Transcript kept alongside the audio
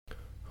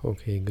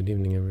Okay, good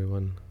evening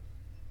everyone.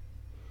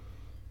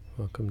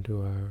 Welcome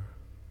to our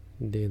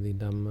daily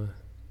Dhamma.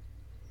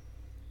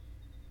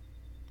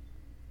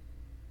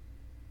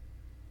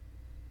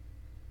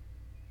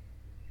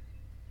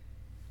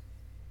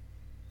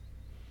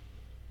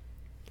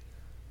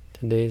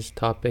 Today's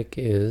topic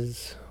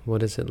is,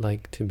 what is it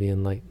like to be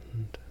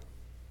enlightened?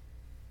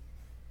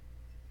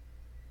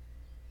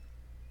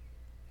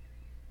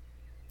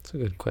 It's a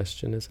good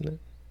question, isn't it?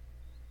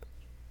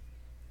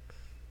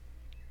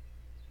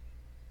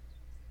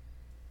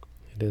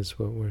 It is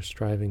what we're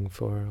striving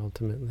for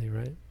ultimately,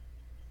 right?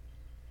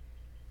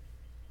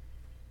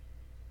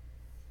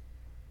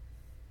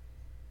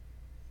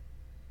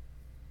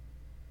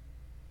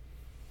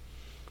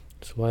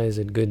 So why is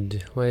it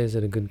good? Why is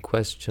it a good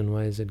question?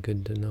 Why is it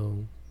good to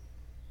know?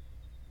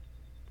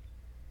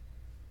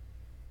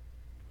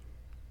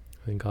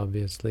 I think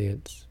obviously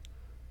it's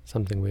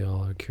something we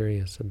all are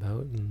curious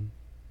about and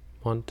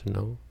want to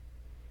know.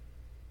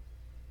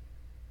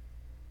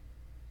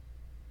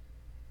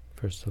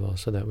 First of all,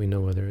 so that we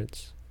know whether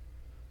it's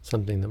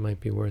something that might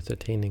be worth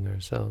attaining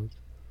ourselves.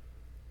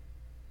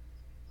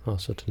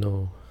 Also to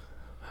know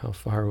how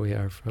far we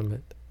are from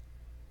it.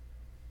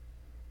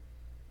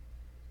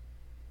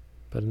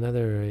 But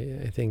another,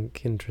 I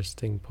think,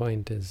 interesting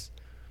point is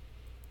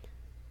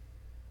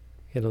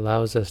it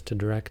allows us to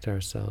direct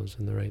ourselves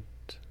in the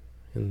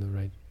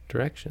right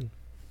direction.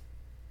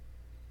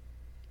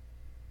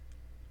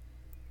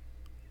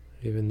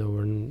 Even though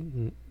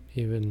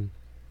even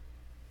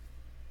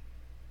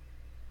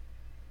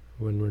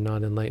when we're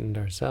not enlightened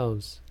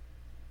ourselves,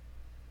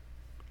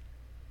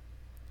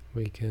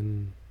 we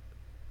can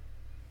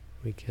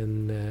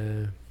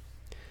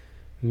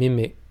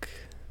mimic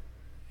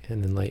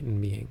an enlightened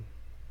being.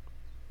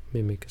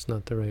 Mimic is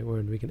not the right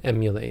word. We can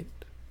emulate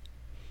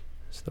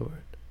is the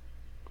word.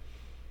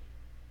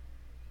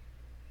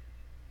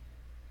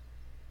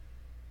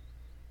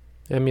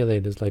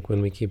 Emulate is like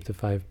when we keep the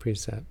 5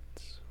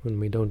 precepts. When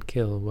we don't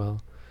kill,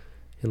 well,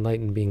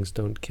 enlightened beings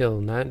don't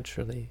kill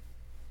naturally.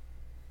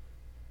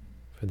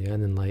 For the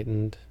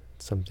unenlightened,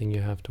 it's something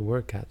you have to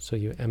work at, so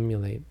you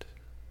emulate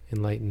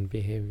enlightened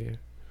behavior.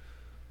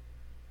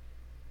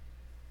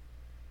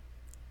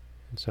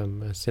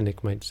 And a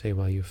cynic might say,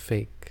 well, you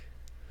fake.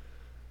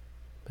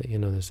 But you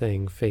know the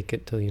saying, fake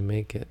it till you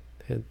make it.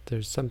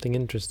 There's something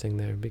interesting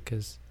there,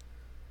 because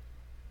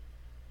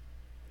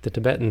the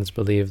Tibetans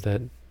believe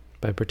that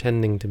by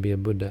pretending to be a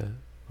Buddha,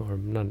 or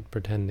not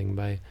pretending,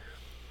 by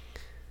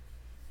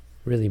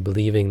really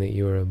believing that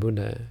you are a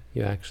Buddha,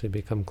 you actually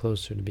become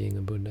closer to being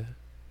a Buddha.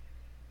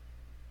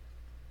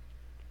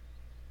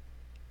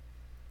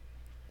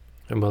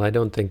 And well, I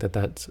don't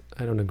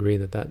agree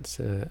that that's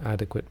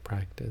adequate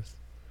practice.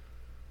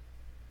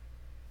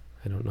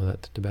 I don't know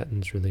that the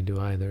Tibetans really do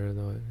either,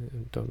 although I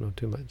don't know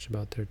too much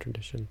about their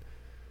tradition.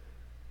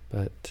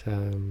 But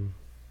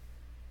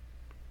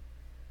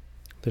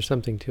there's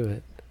something to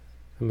it.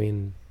 I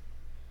mean,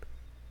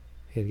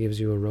 it gives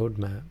you a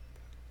roadmap.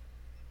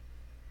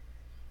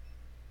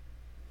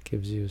 It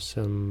gives you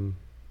some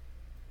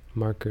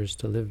markers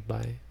to live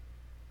by.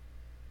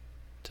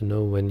 To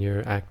know when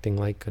you're acting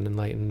like an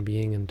enlightened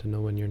being and to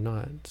know when you're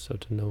not. So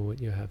to know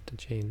what you have to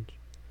change.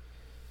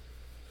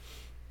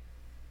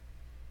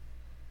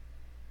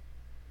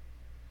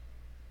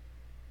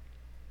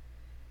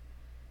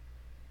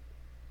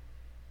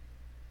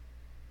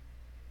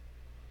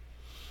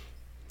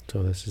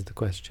 So this is the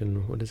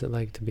question, what is it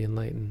like to be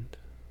enlightened?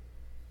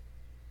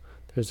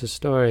 There's a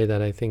story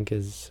that I think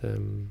is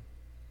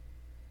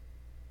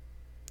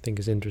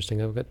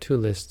interesting. I've got 2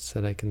 lists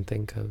that I can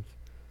think of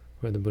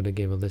where the Buddha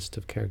gave a list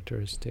of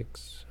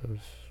characteristics of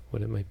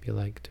what it might be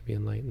like to be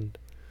enlightened.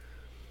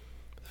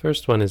 The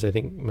first one is, I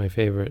think, my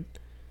favorite.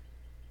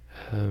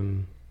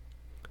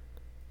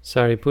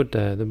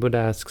 Sariputta, the Buddha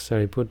asks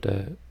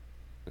Sariputta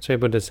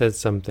says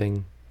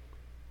something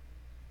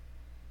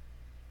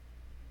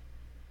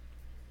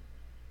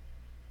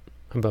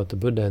about the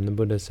Buddha, and the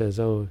Buddha says,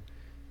 oh,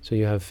 so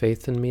you have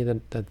faith in me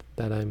that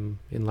I'm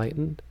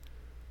enlightened?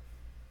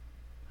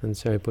 And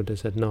Sariputta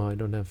said, no, I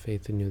don't have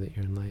faith in you that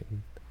you're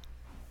enlightened.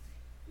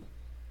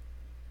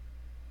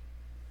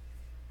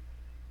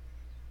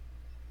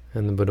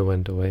 And the Buddha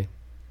went away.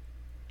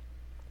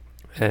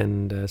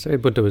 And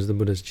Sariputta was the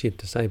Buddha's chief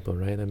disciple,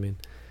 right? I mean,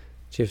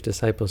 chief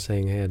disciple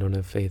saying, hey, I don't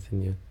have faith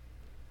in you.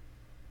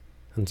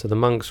 And so the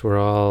monks were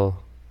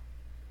all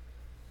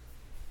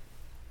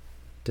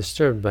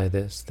disturbed by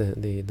this.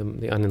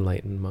 The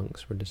unenlightened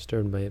monks were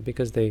disturbed by it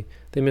because they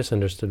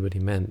misunderstood what he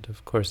meant.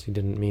 Of course, he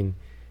didn't mean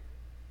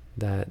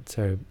that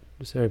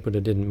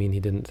Sariputta didn't mean he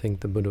didn't think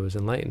the Buddha was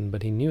enlightened,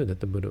 but he knew that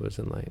the Buddha was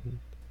enlightened.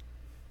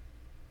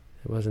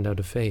 It wasn't out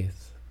of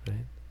faith,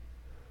 right?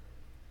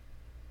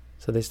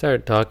 So they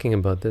start talking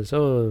about this.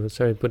 Oh,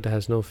 Sariputta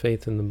has no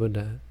faith in the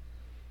Buddha.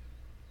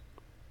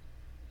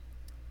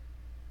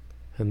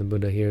 And the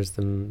Buddha hears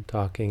them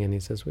talking and he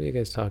says, what are you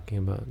guys talking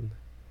about?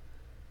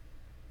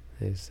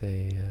 They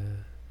say,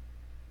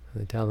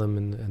 they tell him,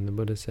 and the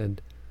Buddha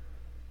said,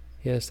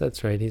 yes,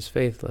 that's right, he's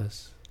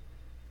faithless.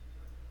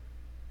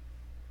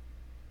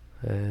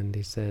 And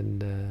he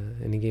said,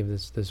 and he gave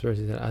this verse.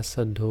 He said,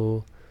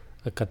 "Asadho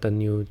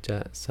akatanyu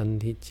cha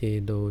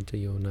sandhichedo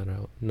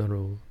chayo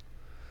naro."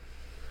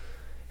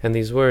 And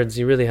these words,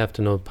 you really have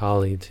to know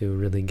Pali to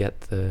really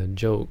get the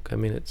joke. I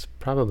mean, it's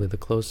probably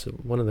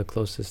one of the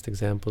closest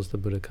examples the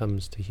Buddha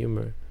comes to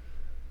humor.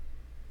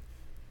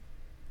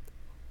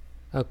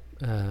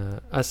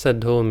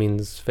 Asadho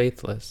means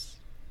faithless.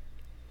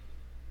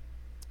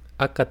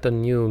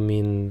 Akatanyu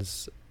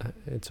means,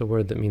 it's a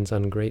word that means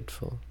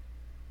ungrateful.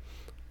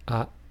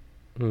 A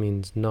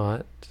means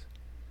not,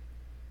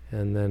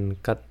 and then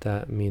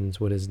katta means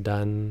what is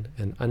done,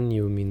 and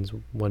anyu means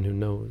one who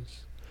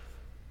knows.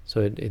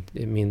 So it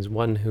means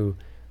one who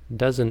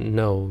doesn't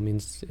know,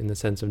 means in the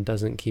sense of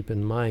doesn't keep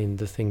in mind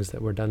the things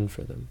that were done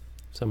for them.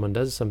 If someone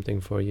does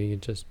something for you, you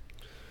just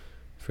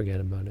forget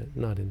about it,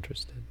 not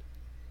interested.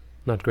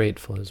 Not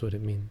grateful is what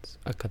it means.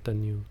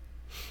 Akatanyu.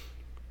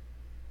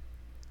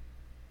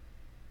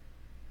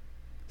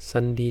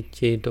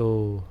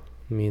 Sandhichedo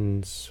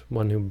means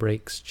one who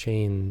breaks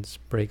chains,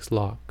 breaks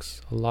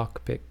locks, a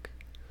lockpick.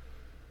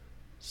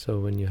 So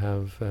when you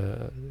have,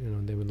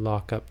 they would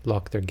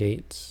lock their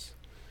gates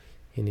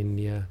in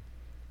India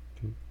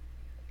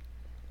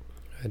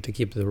to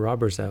keep the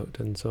robbers out.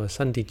 And so a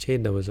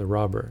sandhicheda was a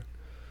robber,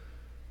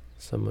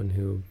 someone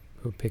who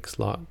picks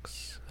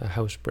locks, a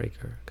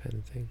housebreaker kind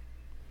of thing.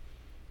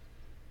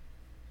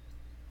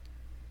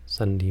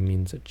 Sandhi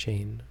means a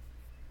chain,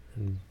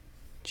 and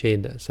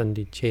cheda,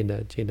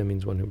 sandhicheda, cheda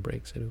means one who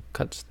breaks it, who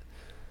cuts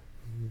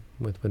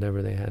with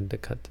whatever they had to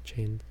cut the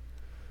chains.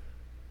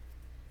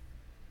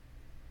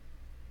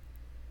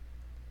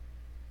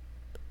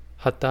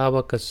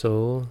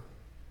 Hatavakaso,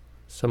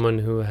 someone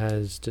who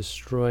has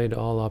destroyed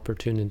all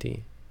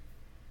opportunity.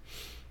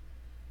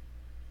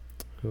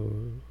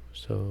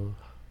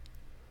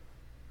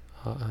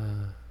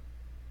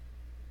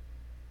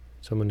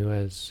 Someone who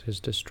has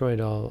destroyed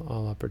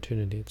all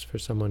opportunity. It's for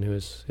someone who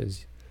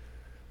is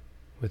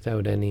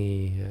without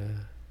any,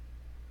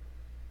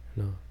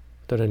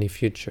 without any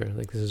future.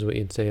 Like this is what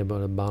you'd say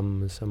about a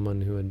bum,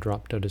 someone who had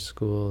dropped out of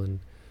school and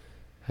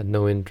had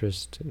no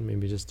interest, and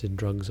maybe just did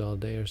drugs all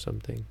day or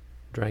something,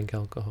 drank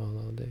alcohol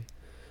all day.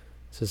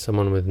 This is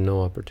someone with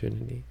no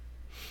opportunity.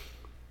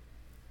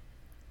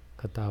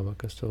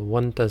 Hatavakaso.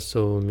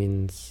 Vantaso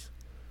means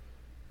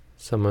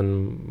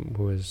someone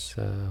who is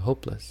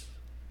hopeless.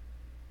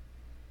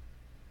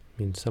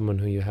 Means someone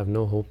who you have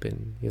no hope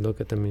in. You look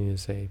at them and you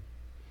say,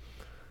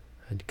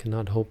 I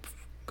cannot hope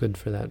good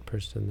for that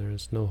person. There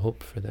is no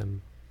hope for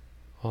them.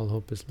 All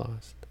hope is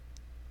lost.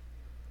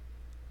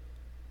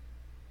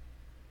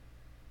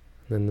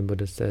 And then the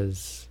Buddha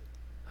says,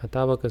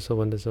 Hatavakaso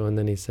vantaso, and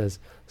then he says,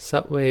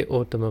 Satve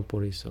Uttama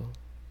Puriso.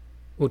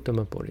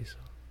 Uttama Puriso.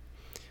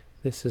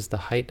 This is the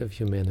height of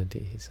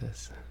humanity, he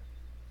says.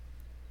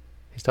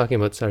 He's talking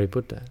about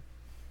Sariputta.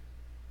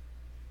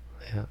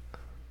 Yeah.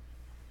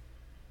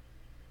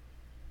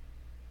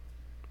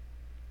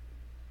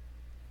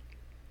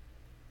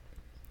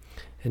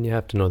 And you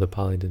have to know the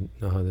Pali to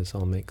know how this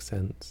all makes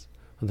sense.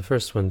 Well, the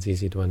first one's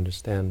easy to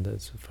understand.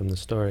 That's from the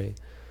story.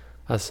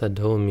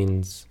 Asadho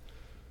means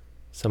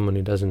someone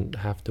who doesn't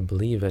have to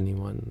believe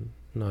anyone,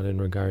 not in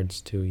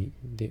regards to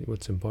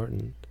what's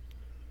important.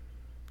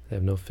 They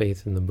have no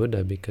faith in the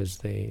Buddha because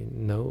they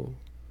know.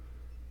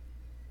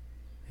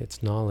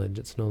 It's knowledge,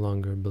 it's no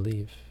longer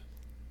belief.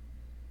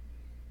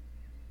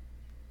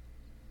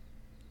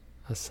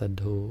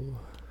 Asadho.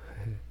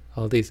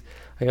 All these,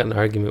 I got in an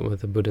argument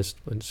with a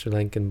Sri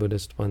Lankan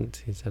Buddhist once.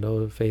 He said,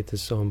 oh, faith is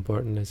so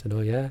important. I said,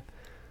 oh yeah?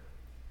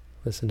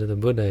 Listen to the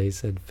Buddha. He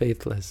said,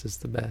 faithless is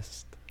the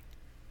best.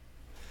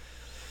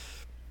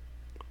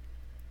 I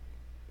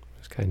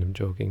was kind of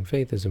joking.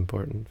 Faith is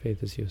important.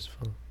 Faith is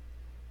useful.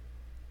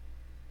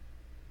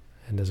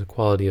 And as a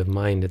quality of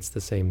mind, it's the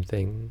same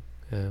thing.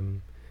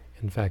 In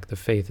fact, the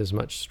faith is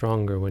much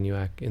stronger when you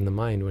act in the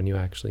mind when you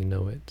actually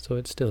know it. So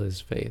it still is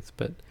faith,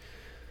 but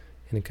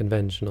in a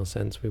conventional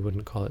sense, we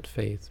wouldn't call it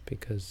faith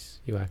because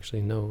you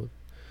actually know.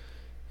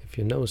 If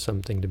you know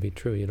something to be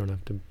true, you don't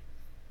have to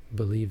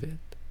believe it.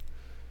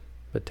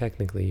 But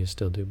technically, you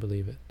still do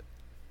believe it.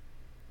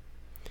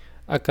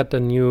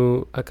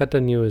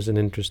 Akatanyu is an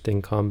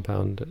interesting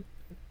compound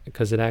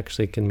because it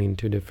actually can mean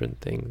two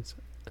different things.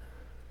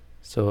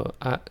 So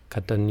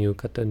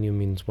katanyu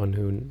means one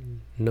who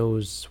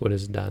knows what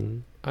is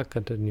done.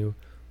 Akatanyu,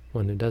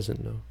 one who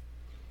doesn't know.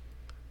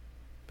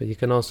 But you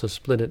can also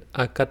split it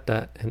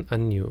akata and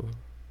anyu.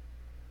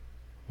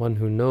 One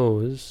who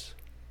knows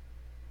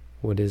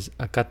what is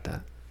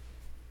akata.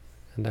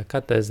 And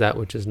akata is that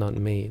which is not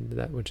made,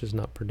 that which is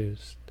not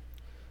produced.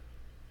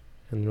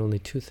 And there are only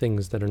two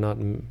things that are not,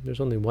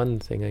 there's only one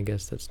thing, I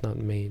guess, that's not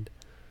made,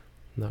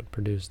 not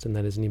produced, and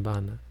that is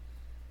Nibbana.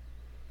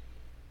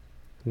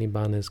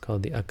 Nibbana is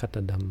called the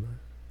akata Dhamma.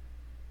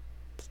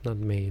 It's not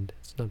made,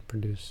 it's not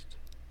produced,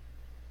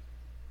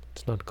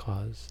 it's not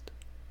caused.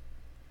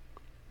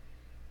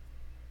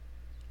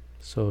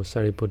 So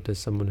Sariputta is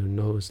someone who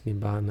knows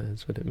Nibbana,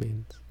 is what it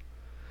means.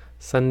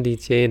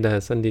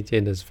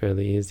 Sandhicheda is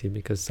fairly easy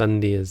because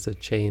sandhi is the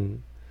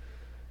chain,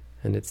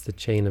 And it's the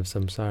chain of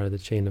samsara, the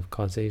chain of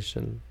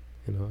causation,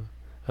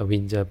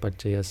 avidya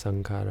paccaya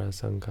sankhara,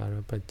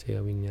 sankhara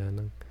paccaya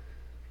vijnana.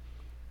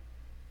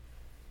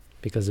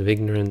 Because of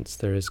ignorance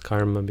there is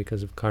karma,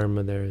 because of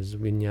karma there is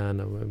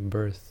vijnana,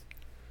 birth.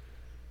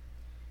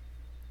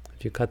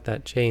 If you cut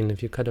that chain,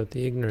 if you cut out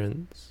the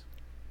ignorance,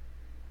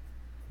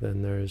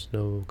 then there is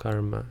no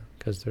karma.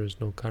 Because there is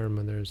no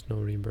karma, there is no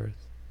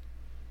rebirth.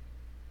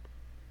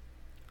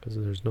 Because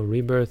there is no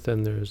rebirth,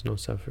 then there is no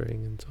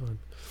suffering, and so on.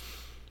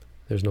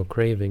 There's no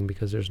craving.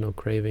 Because there's no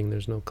craving,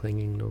 there's no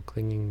clinging. No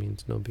clinging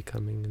means no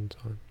becoming, and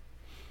so on.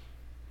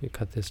 You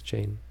cut this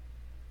chain.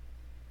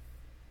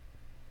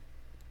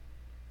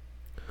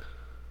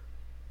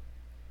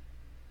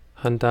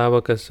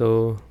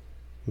 Hantavakaso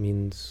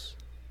means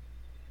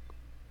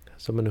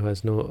someone who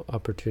has no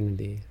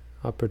opportunity.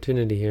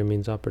 Opportunity here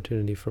means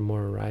opportunity for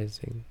more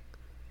arising,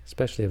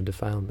 especially of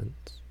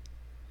defilements.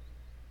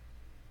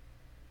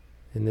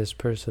 In this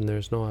person,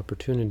 there's no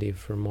opportunity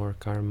for more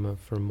karma,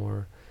 for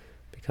more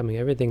becoming.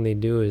 Everything they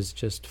do is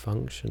just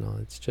functional.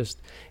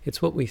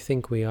 It's what we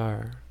think we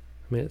are.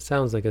 I mean, it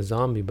sounds like a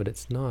zombie, but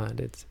it's not.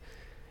 It's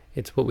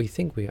what we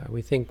think we are.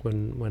 We think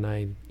when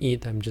I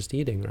eat, I'm just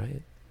eating,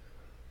 right?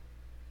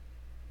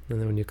 And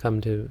then when you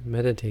come to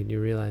meditate, you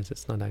realize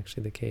it's not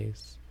actually the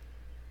case.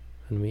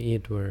 When we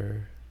eat,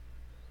 we're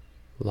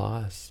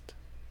lost.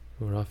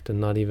 We're often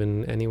not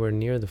even anywhere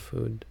near the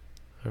food.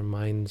 Our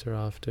minds are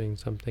off doing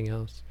something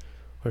else.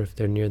 Or if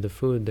they're near the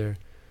food, they're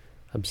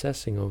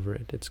obsessing over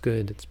it. It's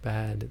good, it's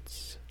bad,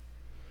 it's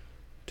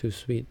too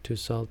sweet, too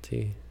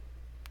salty,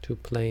 too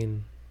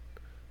plain,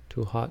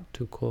 too hot,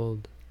 too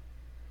cold.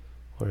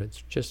 Or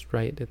it's just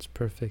right, it's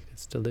perfect,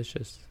 it's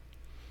delicious.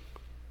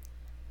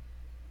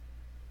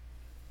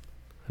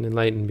 An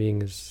enlightened being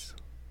there's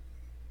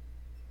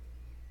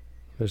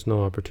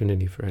no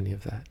opportunity for any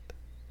of that.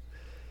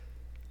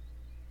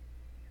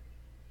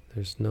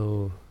 There's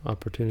no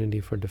opportunity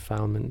for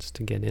defilements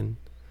to get in.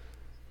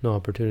 No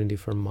opportunity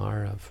for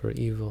Mara, for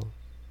evil.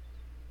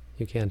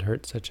 You can't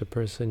hurt such a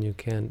person. You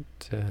can't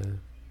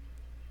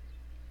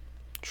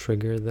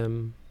trigger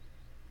them.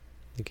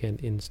 You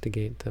can't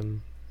instigate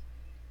them.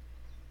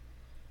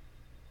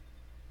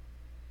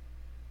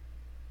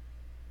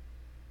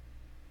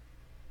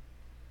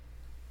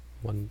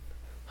 One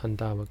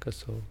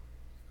Hantavakaso.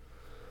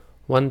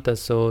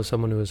 Vantaso,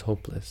 someone who is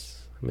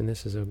hopeless. I mean,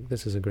 this is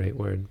a great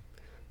word.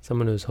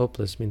 Someone who is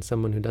hopeless means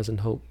someone who doesn't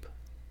hope.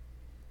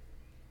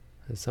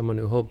 And someone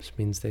who hopes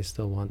means they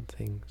still want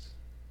things.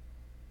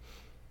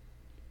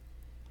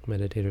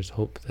 Meditators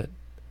hope that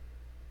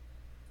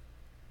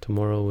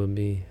tomorrow will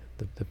be,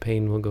 the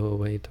pain will go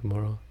away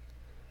tomorrow.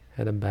 I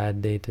had a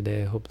bad day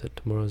today, I hope that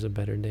tomorrow's a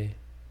better day.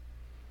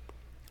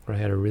 Or I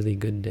had a really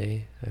good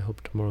day, I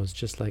hope tomorrow's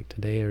just like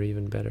today or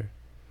even better.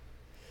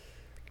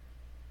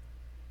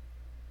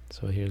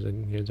 So here's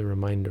a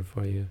reminder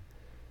for you.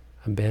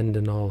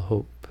 Abandon all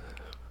hope.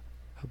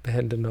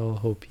 Abandon all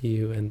hope, ye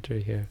who enter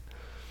here.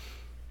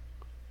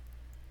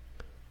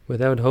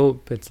 Without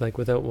hope, it's like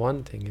without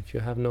wanting. If you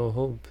have no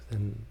hope,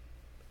 then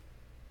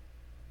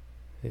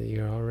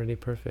you're already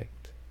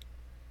perfect.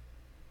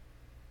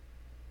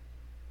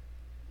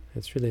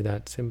 It's really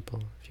that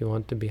simple. If you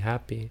want to be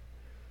happy,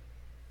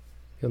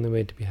 the only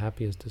way to be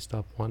happy is to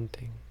stop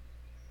wanting.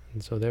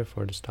 And so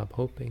therefore to stop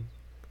hoping.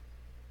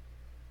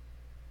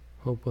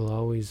 Hope will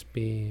always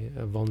be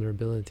a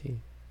vulnerability.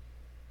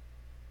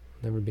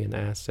 Never be an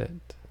asset.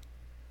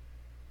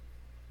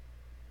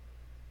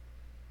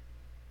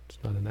 It's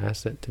not an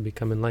asset to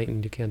become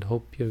enlightened. You can't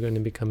hope you're going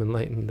to become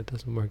enlightened. It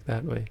doesn't work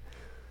that way.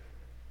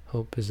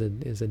 Hope is a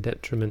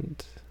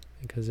detriment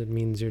because it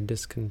means you're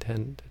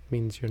discontent. It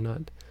means you're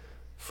not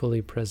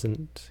fully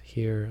present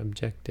here,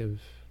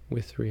 objective,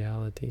 with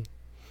reality.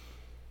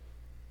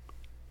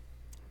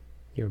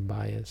 You're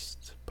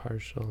biased,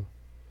 partial.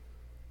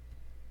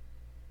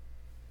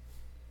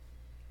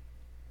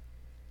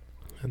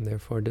 And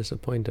therefore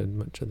disappointed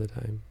much of the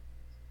time.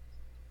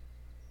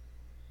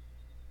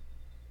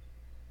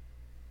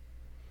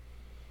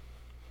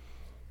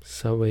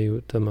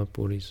 Savayutama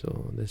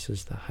Puriso. This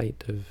is the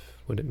height of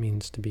what it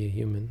means to be a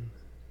human,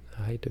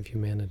 the height of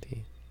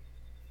humanity.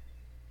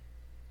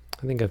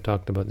 I think I've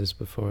talked about this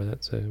before.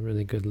 That's a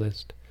really good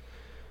list.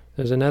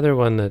 There's another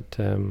one that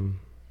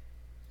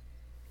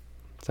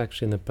it's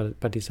actually in the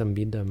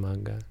Patisambhida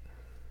Magga.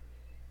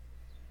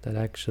 That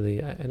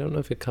actually, I don't know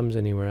if it comes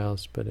anywhere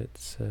else, but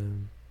it's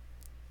one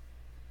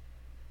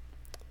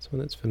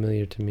that's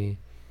familiar to me.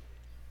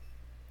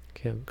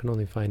 Can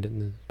only find it in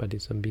the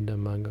Patisambhida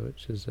Magga,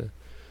 which is a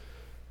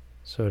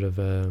sort of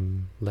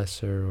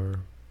lesser, or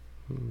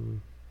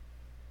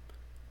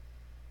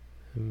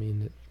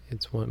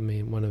it's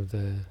one of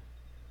the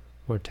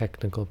more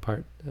technical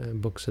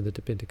books of the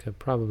Tipitaka.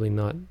 Probably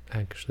not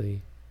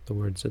actually the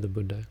words of the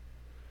Buddha.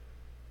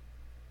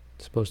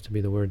 It's supposed to be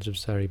the words of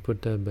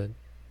Sariputta, but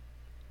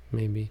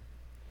maybe.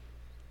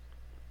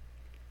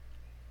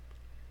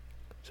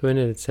 So in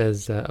it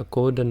says,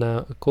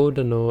 akodano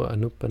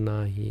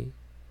anupanahi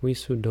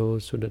visuddho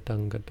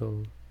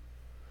sudatangato.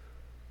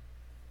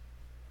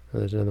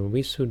 There's another one,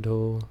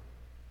 visuddho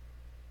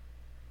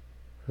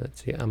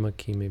Let's see,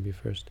 Amaki maybe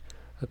first.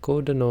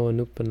 Akodano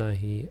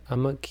anupanahi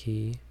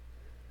amaki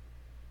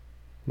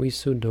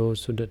visuddho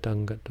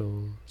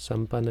sudatangato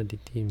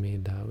sampanaditi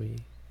medavi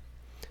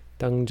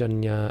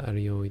tangjanya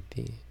aryo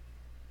iti.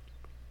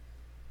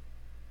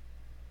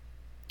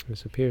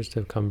 This appears to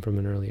have come from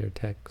an earlier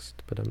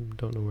text, but I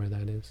don't know where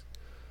that is.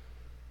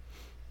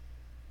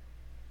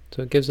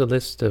 So it gives a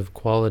list of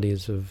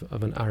qualities of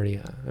an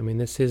Arya. I mean,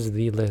 this is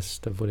the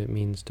list of what it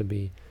means to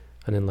be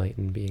an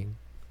enlightened being.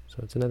 So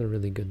it's another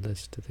really good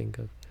list to think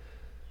of.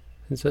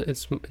 And so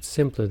it's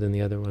simpler than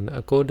the other one.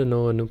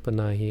 Akodano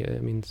anupanahi,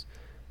 it means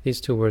these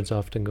two words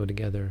often go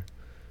together.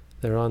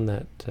 They're on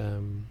that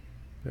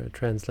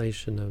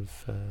translation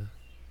of,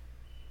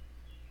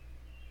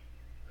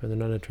 or they're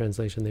not a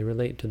translation, they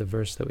relate to the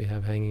verse that we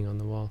have hanging on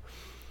the wall.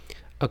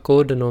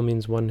 Akodano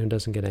means one who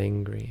doesn't get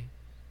angry.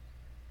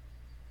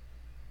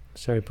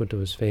 Sariputta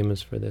was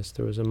famous for this.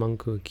 There was a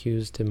monk who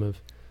accused him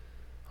of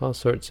all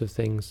sorts of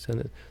things,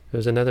 and there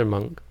was another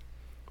monk.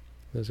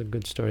 There's a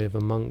good story of a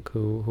monk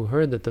who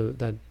heard that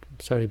that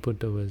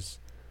Sariputta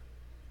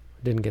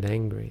didn't get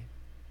angry,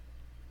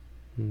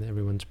 and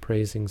everyone's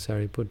praising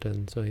Sariputta,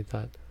 and so he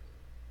thought,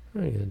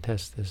 I'm going to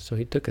test this. So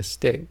he took a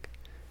stick,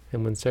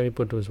 and when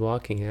Sariputta was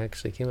walking, he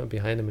actually came up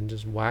behind him and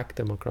just whacked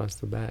him across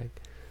the back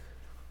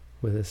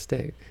with a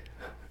stick.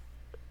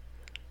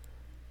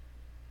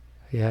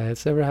 Yeah,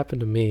 it's never happened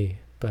to me,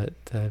 but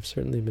I've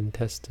certainly been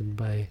tested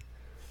by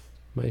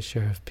my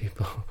share of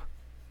people.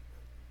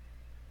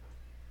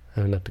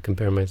 I don't have to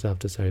compare myself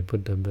to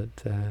Sariputta, but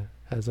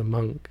as a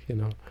monk,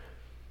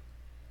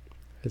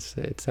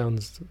 it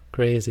sounds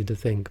crazy to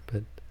think,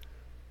 but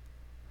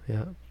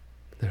yeah,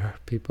 there are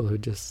people who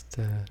just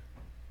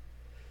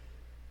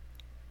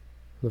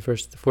the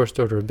first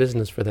order of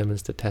business for them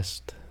is to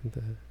test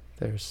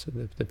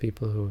the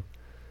people who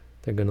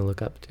they're going to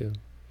look up to.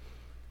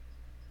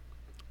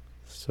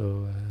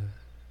 So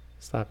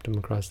slapped him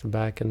across the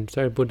back, and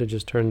Sariputta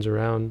just turns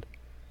around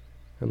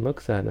and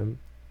looks at him,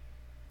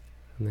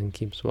 and then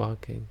keeps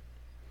walking.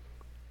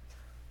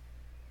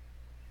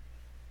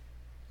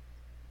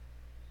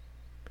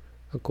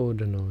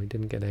 Akodano, he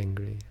didn't get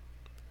angry.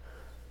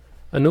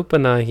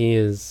 Anupanahi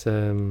is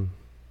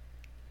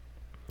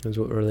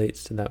what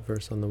relates to that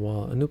verse on the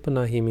wall.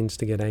 Anupanahi means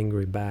to get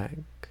angry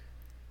back,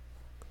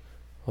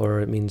 or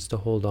it means to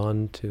hold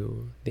on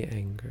to the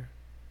anger.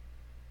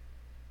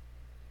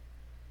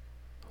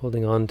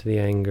 Holding on to the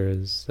anger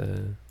is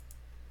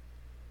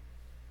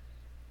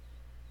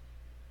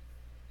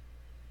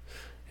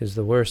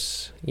the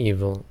worst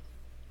evil,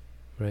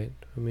 right?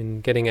 I mean,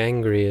 getting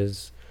angry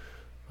is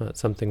not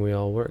something we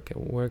all work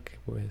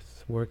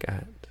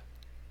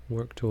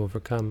to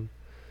overcome.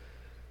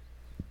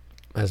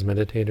 As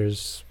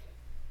meditators,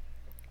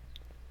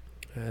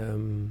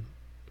 in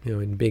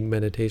big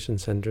meditation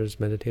centers,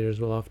 meditators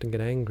will often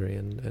get angry,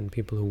 and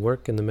people who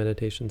work in the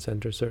meditation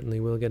center certainly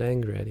will get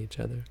angry at each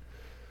other.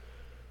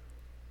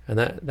 And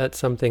that's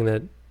something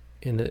that,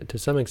 to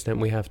some extent,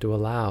 we have to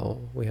allow.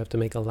 We have to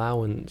make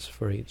allowance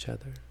for each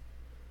other.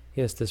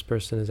 Yes, this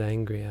person is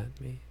angry at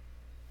me.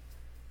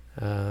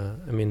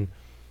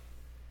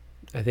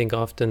 I think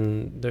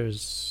often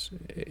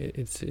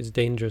it's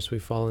dangerous. We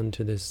fall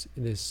into this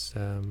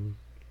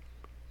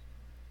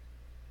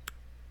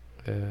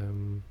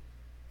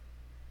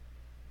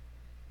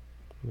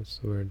what's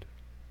the word?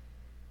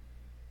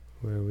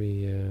 Where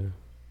we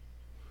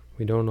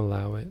don't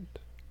allow it.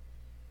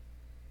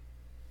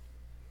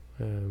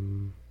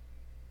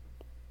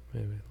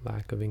 Maybe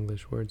lack of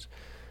English words.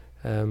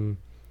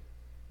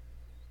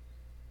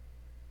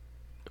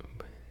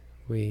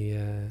 We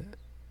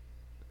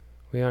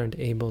aren't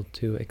able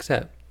to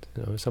accept.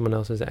 If someone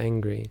else is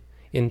angry,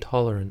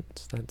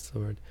 intolerance. That's the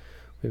word.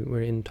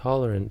 We're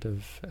intolerant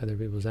of other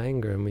people's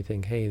anger, and we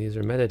think, "Hey, these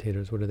are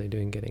meditators. What are they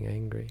doing, getting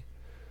angry?"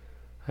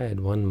 I had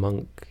one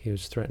monk. He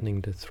was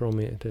threatening to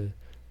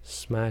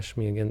smash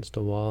me against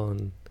a wall,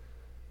 and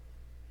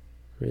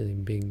really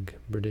big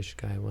British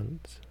guy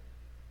once.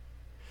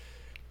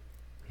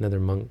 Another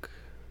monk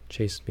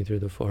chased me through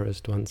the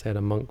forest once. I had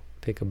a monk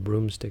take a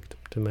broomstick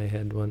to my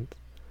head once.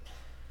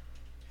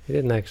 He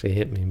didn't actually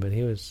hit me, but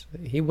he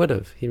would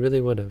have. He really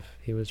would have.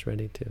 He was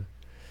ready to.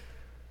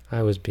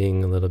 I was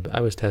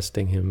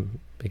testing him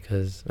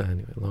because,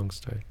 anyway, long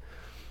story.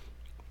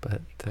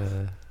 But,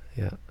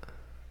 yeah.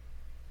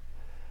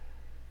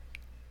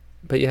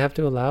 But you have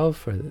to allow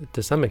for it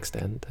to some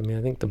extent. I mean,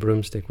 I think the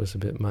broomstick was a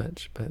bit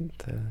much, but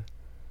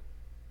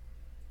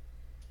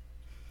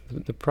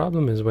the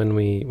problem is when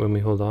we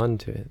hold on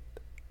to it.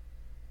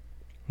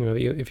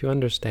 If you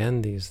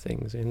understand these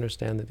things, you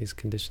understand that these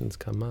conditions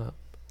come up,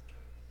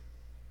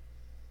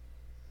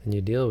 and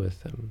you deal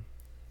with them.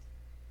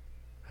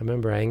 I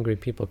remember angry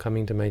people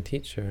coming to my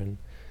teacher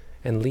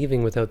and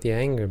leaving without the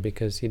anger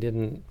because he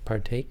didn't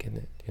partake in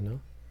it,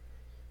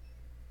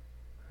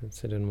 I'd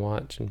sit and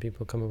watch, and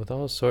people come up with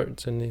all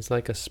sorts, and he's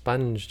like a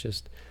sponge,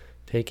 just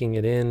taking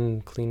it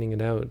in, cleaning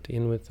it out,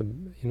 in with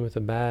the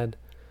bad,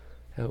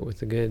 out with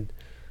the good.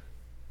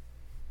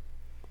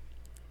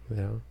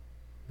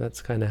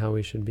 That's kind of how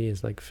we should be,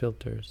 is like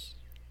filters.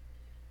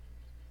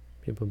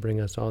 People bring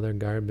us all their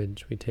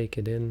garbage. We take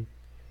it in.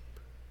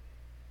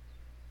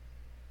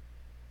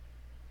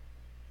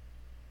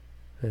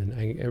 And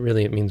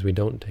it means we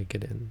don't take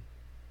it in.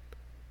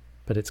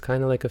 But it's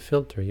kind of like a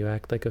filter. You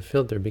act like a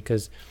filter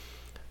because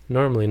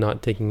normally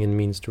not taking in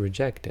means to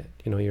reject it.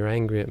 You're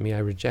angry at me, I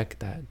reject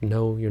that.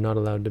 No, you're not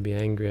allowed to be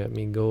angry at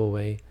me. Go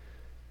away.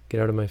 Get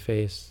out of my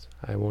face.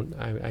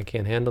 I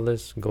can't handle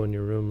this. Go in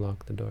your room,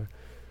 lock the door.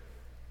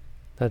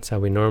 That's how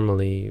we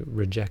normally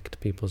reject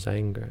people's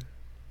anger.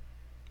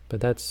 But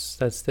that's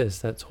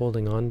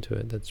holding on to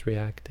it, that's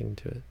reacting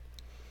to it.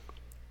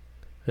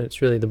 And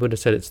it's really, the Buddha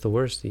said it's the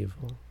worst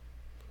evil.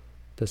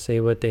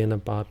 Tasevate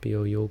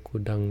papio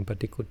yokudang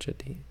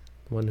patikuchati.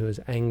 The one who is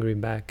angry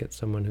back at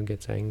someone who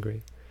gets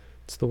angry.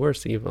 It's the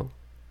worst evil.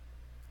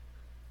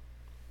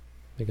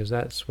 Because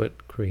that's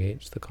what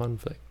creates the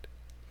conflict.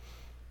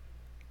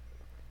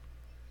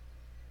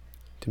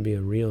 To be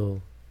a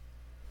real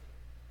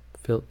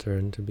filter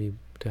and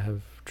to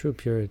have true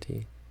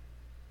purity,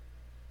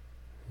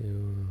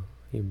 you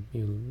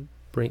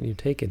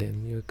take it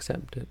in, you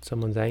accept it.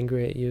 Someone's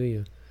angry at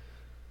you,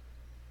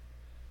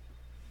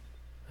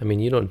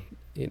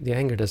 the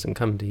anger doesn't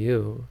come to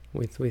you.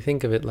 We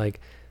think of it like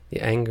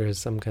the anger is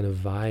some kind of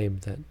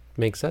vibe that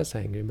makes us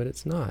angry, but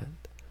it's not.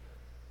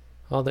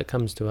 All that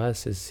comes to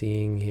us is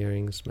seeing,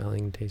 hearing,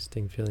 smelling,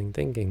 tasting, feeling,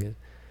 thinking.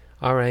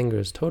 Our anger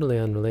is totally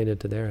unrelated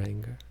to their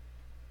anger.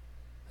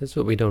 That's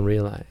what we don't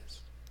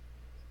realize.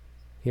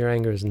 Your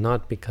anger is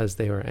not because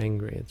they are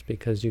angry. It's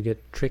because you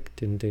get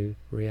tricked into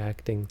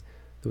reacting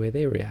the way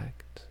they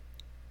react.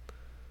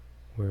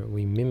 Where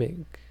we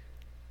mimic.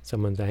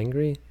 Someone's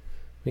angry,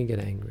 we get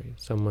angry.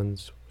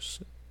 Someone's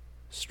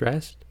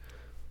stressed,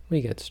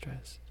 we get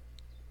stressed.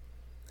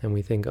 And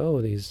we think,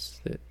 oh,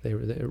 they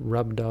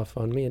rubbed off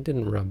on me. It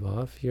didn't rub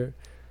off. You're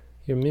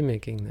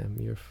mimicking them.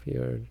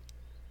 You're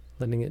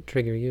letting it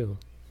trigger you.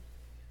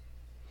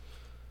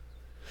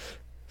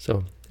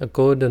 So,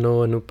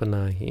 akodano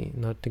anupanahi,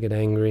 not to get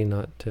angry,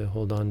 not to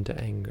hold on to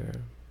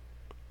anger.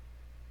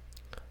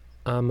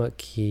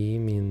 Amaki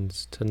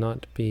means to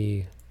not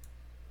be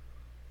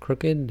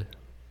crooked.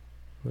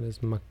 What is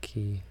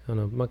maki? Oh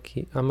no,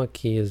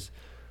 amaki is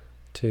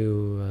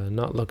to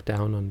not look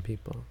down on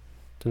people,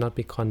 to not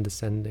be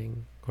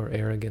condescending or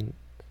arrogant,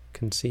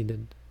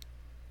 conceited.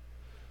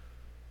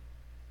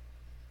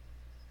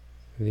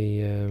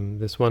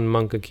 This one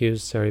monk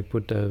accused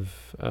Sariputta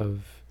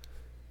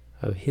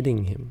of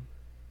hitting him.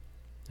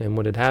 And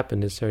what had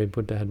happened is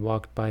Sariputta had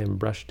walked by and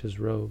brushed his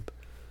robe.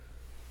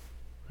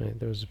 Right?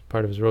 There was a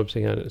part of his robe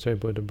sticking out,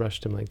 Sariputta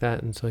brushed him like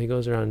that, and so he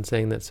goes around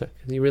saying that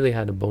he really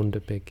had a bone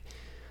to pick.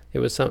 It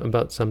was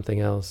about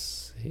something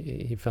else.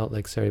 He felt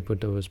like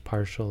Sariputta was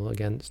partial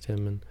against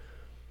him, and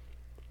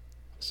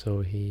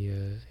so he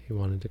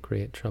wanted to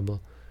create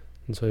trouble.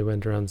 And so he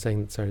went around saying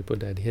that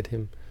Sariputta had hit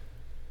him.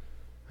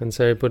 And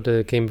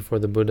Sariputta came before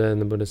the Buddha, and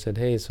the Buddha said,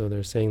 hey, so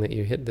they're saying that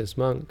you hit this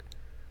monk.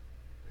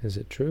 Is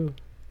it true?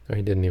 Or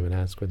he didn't even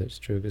ask whether it's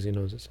true because he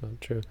knows it's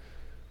not true.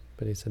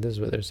 But he said, this is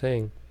what they're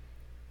saying.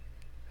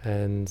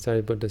 And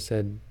Sariputta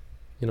said,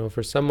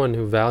 for someone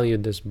who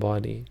valued this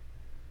body,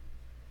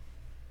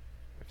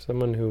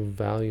 someone who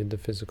valued the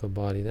physical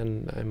body,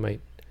 then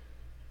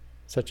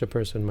such a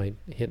person might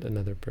hit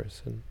another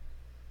person.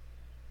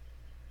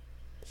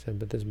 He said,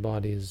 but this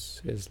body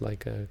is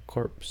like a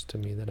corpse to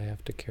me that I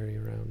have to carry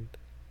around.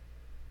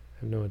 I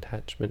have no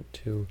attachment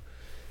to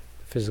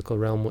the physical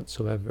realm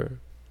whatsoever.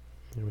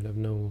 I would have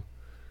no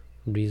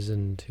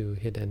reason to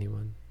hit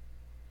anyone.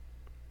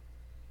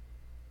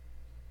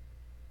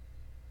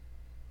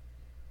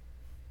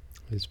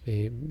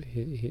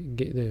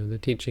 The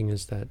teaching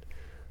is that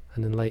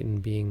an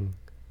enlightened being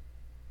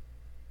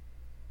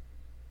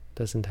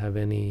doesn't have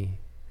any,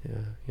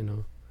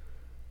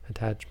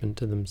 attachment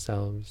to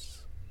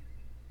themselves,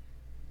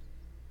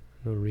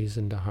 no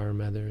reason to harm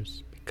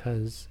others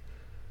because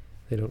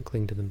they don't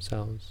cling to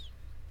themselves.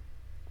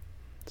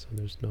 So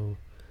there's no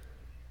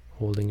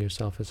holding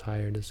yourself as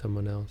higher to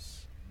someone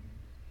else.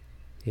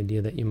 The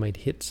idea that you might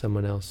hit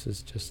someone else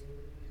is just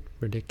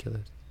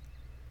ridiculous.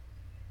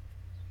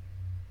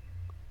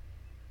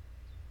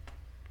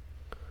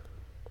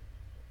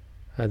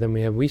 Then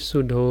we have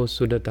Visuddho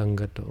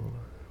Sudatangato.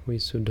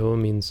 Visuddho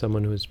means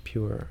someone who is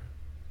pure.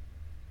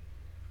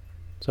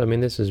 So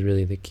this is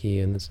really the key,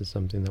 and this is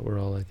something that we're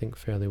all, I think,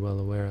 fairly well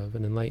aware of.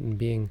 An enlightened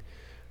being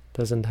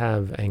doesn't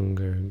have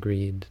anger,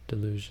 greed,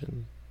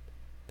 delusion.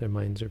 Their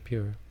minds are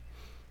pure.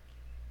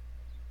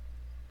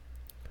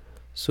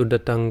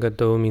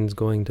 Sudatangato means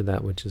going to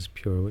that which is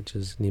pure, which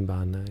is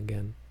Nibbana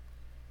again.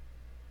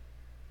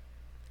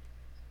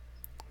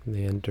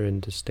 They enter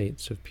into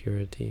states of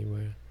purity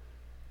where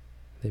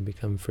they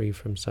become free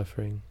from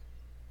suffering.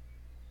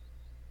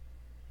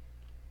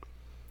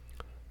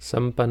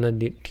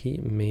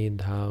 Sampanaditti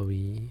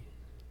medhavi.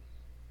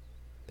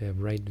 They have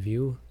right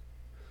view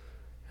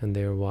and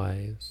they are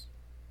wise.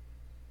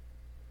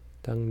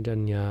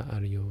 Tangjanya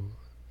aryo.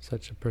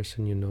 Such a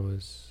person you know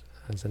as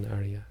an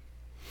Arya.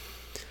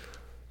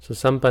 So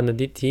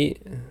sampanaditti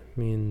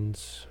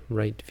means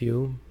right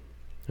view.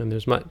 And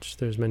there's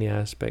many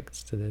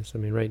aspects to this.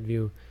 Right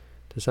view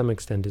to some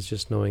extent is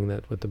just knowing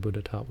that what the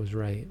Buddha taught was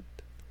right.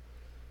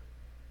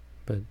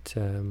 But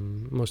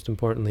most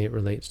importantly, it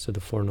relates to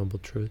the Four Noble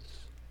Truths.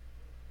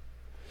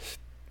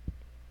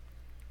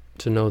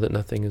 To know that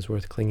nothing is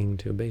worth clinging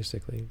to,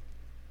 basically.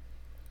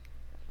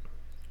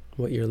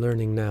 What you're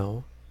learning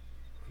now,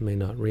 you may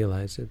not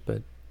realize it,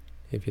 but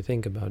if you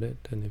think about it,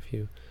 and if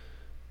you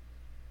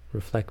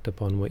reflect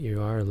upon what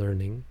you are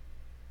learning,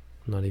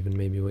 not even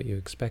maybe what you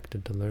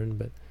expected to learn,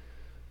 but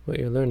what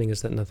you're learning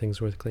is that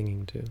nothing's worth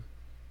clinging to.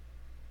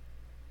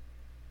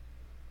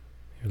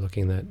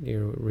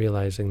 You're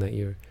realizing that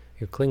you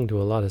cling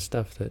to a lot of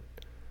stuff that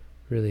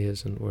really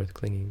isn't worth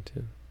clinging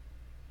to.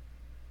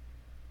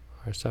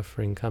 Our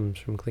suffering comes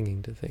from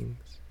clinging to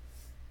things.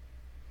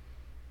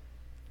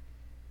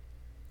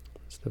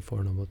 It's the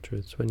Four Noble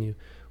Truths. When you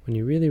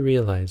really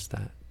realize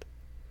that,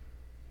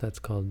 that's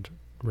called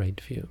right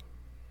view,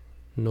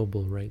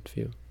 noble right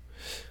view.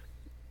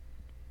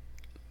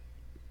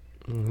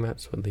 And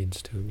that's what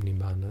leads to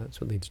Nibbana,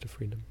 that's what leads to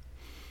freedom.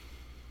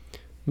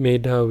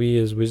 Medhavi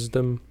is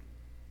wisdom,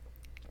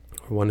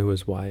 or one who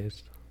is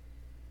wise.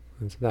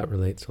 And so that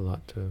relates a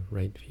lot to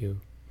right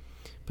view.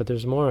 But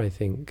there's more, I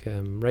think.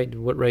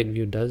 What right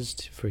view does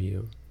for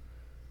you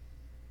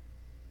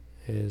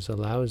is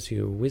allows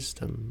you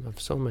wisdom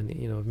of so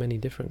many, of many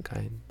different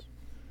kinds.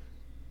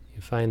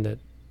 You find that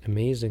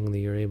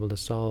amazingly you're able to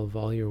solve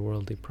all your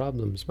worldly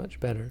problems much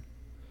better.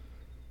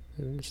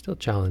 And there's still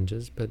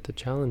challenges, but the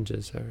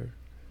challenges are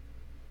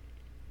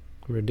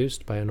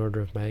reduced by an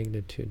order of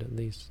magnitude at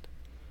least.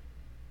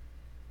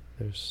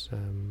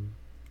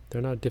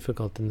 They're not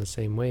difficult in the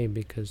same way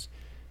because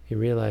you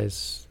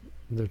realize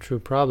the true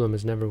problem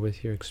is never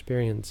with your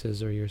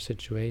experiences or your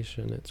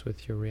situation, it's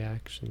with your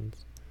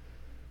reactions.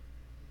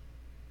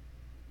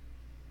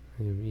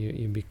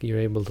 You're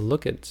able to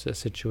look at a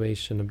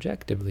situation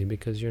objectively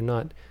because you're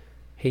not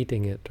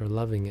hating it or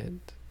loving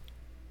it.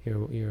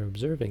 You're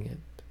observing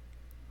it.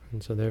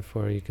 And so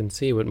therefore you can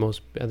see what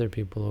most other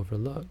people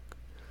overlook.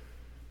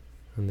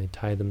 And they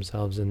tie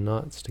themselves in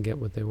knots to get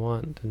what they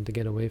want and to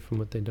get away from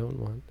what they don't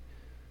want.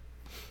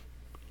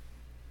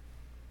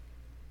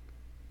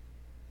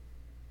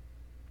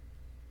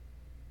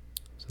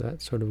 So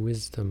that's sort of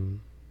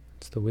wisdom.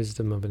 It's the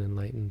wisdom of an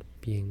enlightened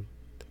being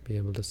to be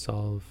able to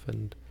solve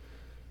and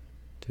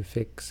to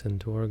fix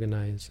and to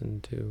organize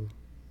and to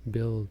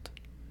build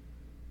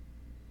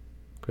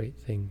great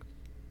things.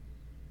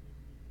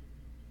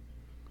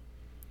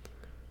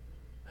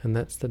 And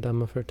that's the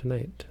Dhamma for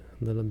tonight.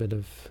 A little bit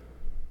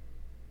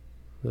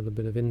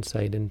of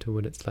insight into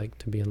what it's like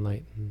to be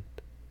enlightened.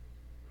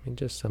 I mean,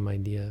 just some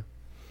idea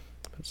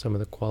about some of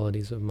the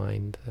qualities of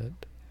mind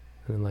that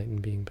an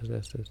enlightened being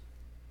possesses.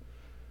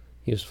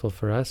 Useful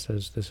for us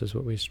as this is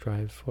what we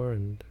strive for,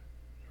 and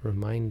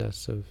remind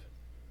us of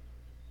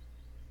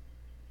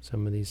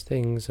some of these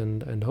things,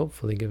 and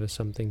hopefully give us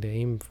something to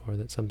aim for,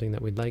 that's something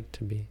that we'd like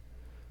to be.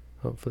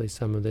 Hopefully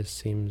some of this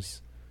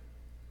seems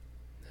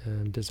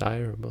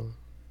desirable,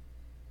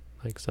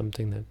 like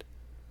something that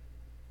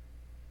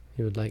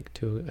you would like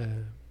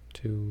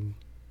to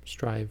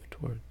strive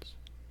towards.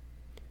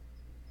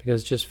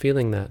 Because just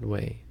feeling that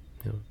way,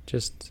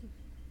 just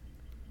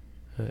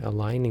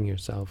aligning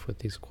yourself with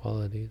these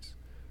qualities,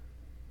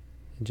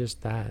 and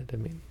just that,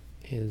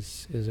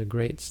 is a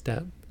great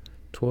step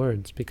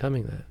towards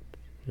becoming that.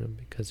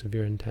 Because of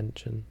your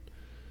intention.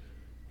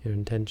 Your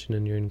intention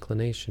and your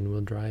inclination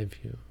will drive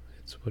you.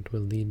 It's what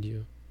will lead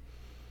you.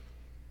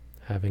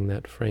 Having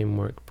that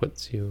framework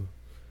puts you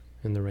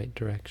in the right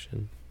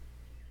direction.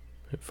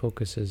 It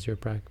focuses your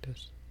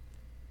practice.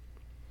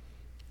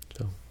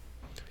 So,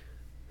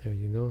 there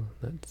you go.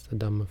 That's the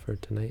Dhamma for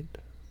tonight.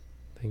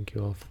 Thank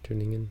you all for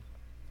tuning in.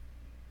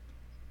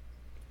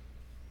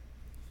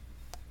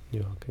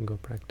 You all can go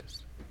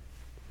practice.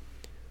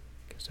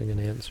 Guess I'm going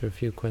to answer a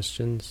few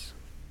questions.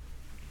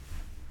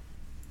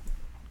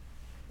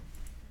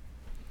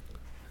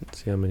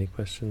 Let's see how many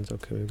questions.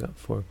 Okay, we've got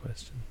 4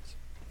 questions.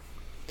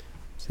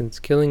 Since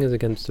killing is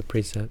against the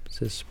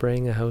precepts, is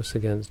spraying a house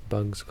against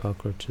bugs,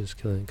 cockroaches,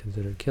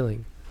 considered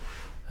killing?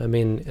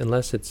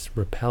 Unless it's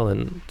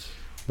repellent,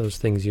 those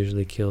things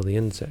usually kill the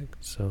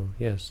insects, so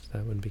yes,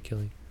 that would be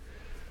killing.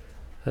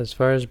 As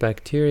far as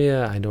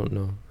bacteria, I don't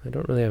know. I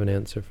don't really have an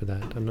answer for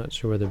that. I'm not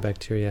sure whether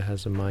bacteria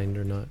has a mind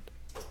or not.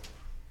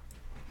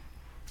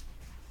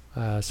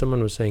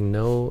 Someone was saying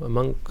no.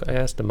 I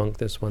asked a monk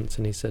this once,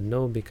 and he said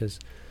no because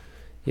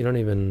you don't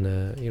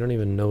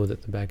even know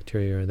that the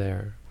bacteria are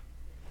there.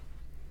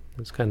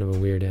 It's kind of a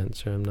weird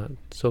answer. I'm not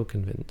so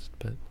convinced,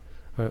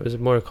 or it was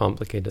more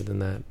complicated than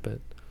that. But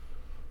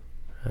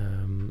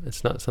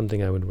it's not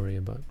something I would worry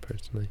about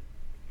personally.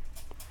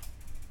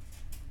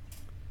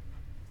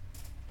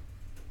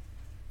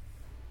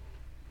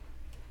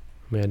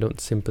 I don't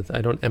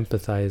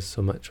empathize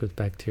so much with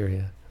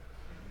bacteria.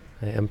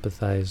 I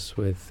empathize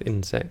with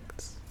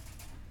insects.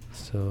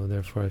 So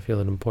therefore I feel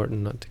it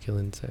important not to kill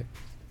insects.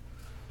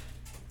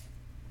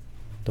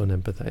 Don't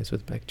empathize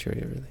with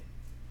bacteria, really.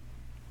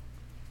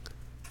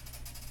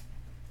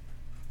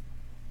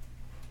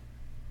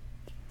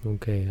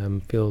 Okay, I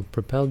feel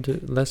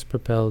less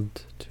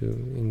propelled to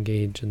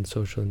engage in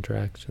social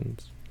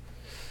interactions.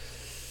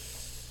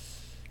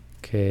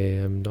 Okay,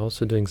 I'm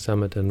also doing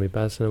samatha and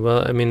vipassana.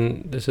 Well, I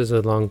mean, this is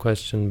a long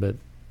question, but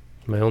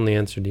my only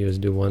answer to you is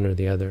do one or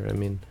the other. I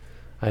mean,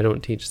 I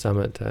don't teach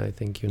samatha, I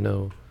think you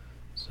know.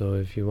 So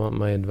if you want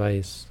my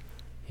advice,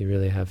 you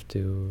really have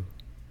to,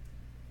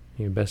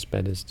 your best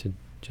bet is to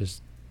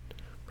just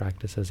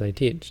practice as I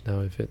teach. Now,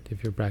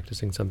 if you're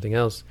practicing something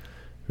else,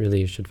 really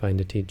you should find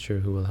a teacher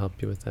who will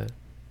help you with that.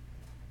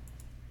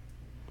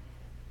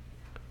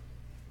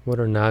 What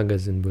are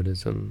nagas in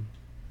Buddhism?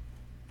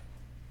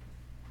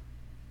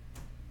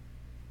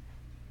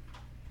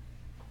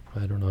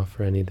 I don't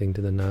offer anything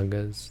to the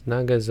nagas.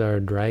 Nagas are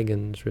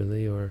dragons,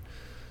 really, or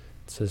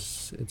it's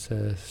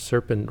a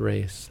serpent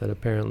race that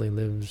apparently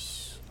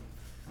lives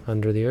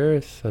under the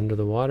earth, under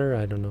the water,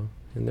 I don't know.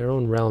 In their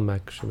own realm,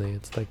 actually.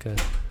 It's like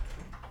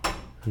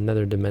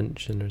another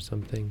dimension or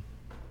something.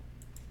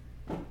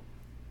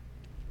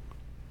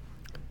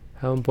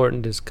 How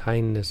important is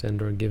kindness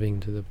and or giving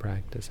to the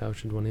practice? How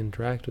should one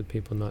interact with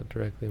people not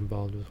directly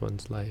involved with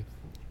one's life?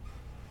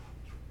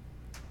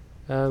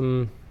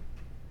 I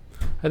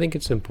think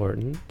it's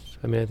important.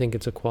 I mean, I think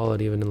it's a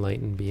quality of an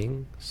enlightened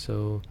being.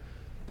 So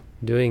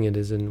doing it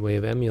is a way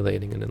of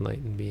emulating an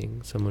enlightened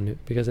being.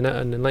 Because an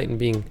enlightened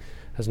being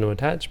has no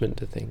attachment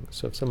to things.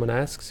 So if someone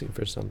asks you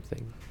for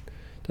something,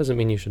 it doesn't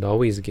mean you should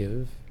always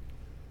give,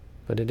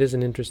 but it is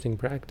an interesting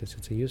practice.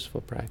 It's a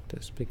useful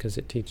practice because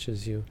it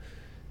teaches you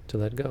to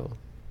let go.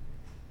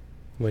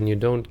 When you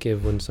don't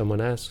give when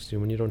someone asks you,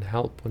 when you don't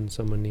help when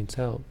someone needs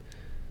help,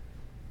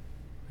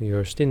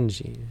 you're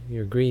stingy,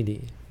 you're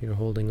greedy, you're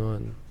holding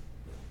on.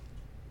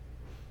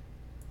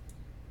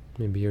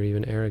 Maybe you're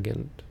even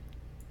arrogant.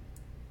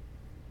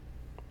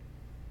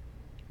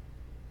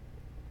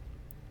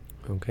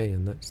 Okay,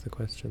 and that's the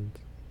questions.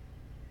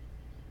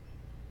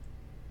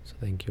 So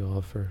thank you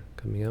all for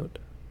coming out.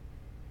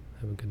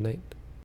 Have a good night.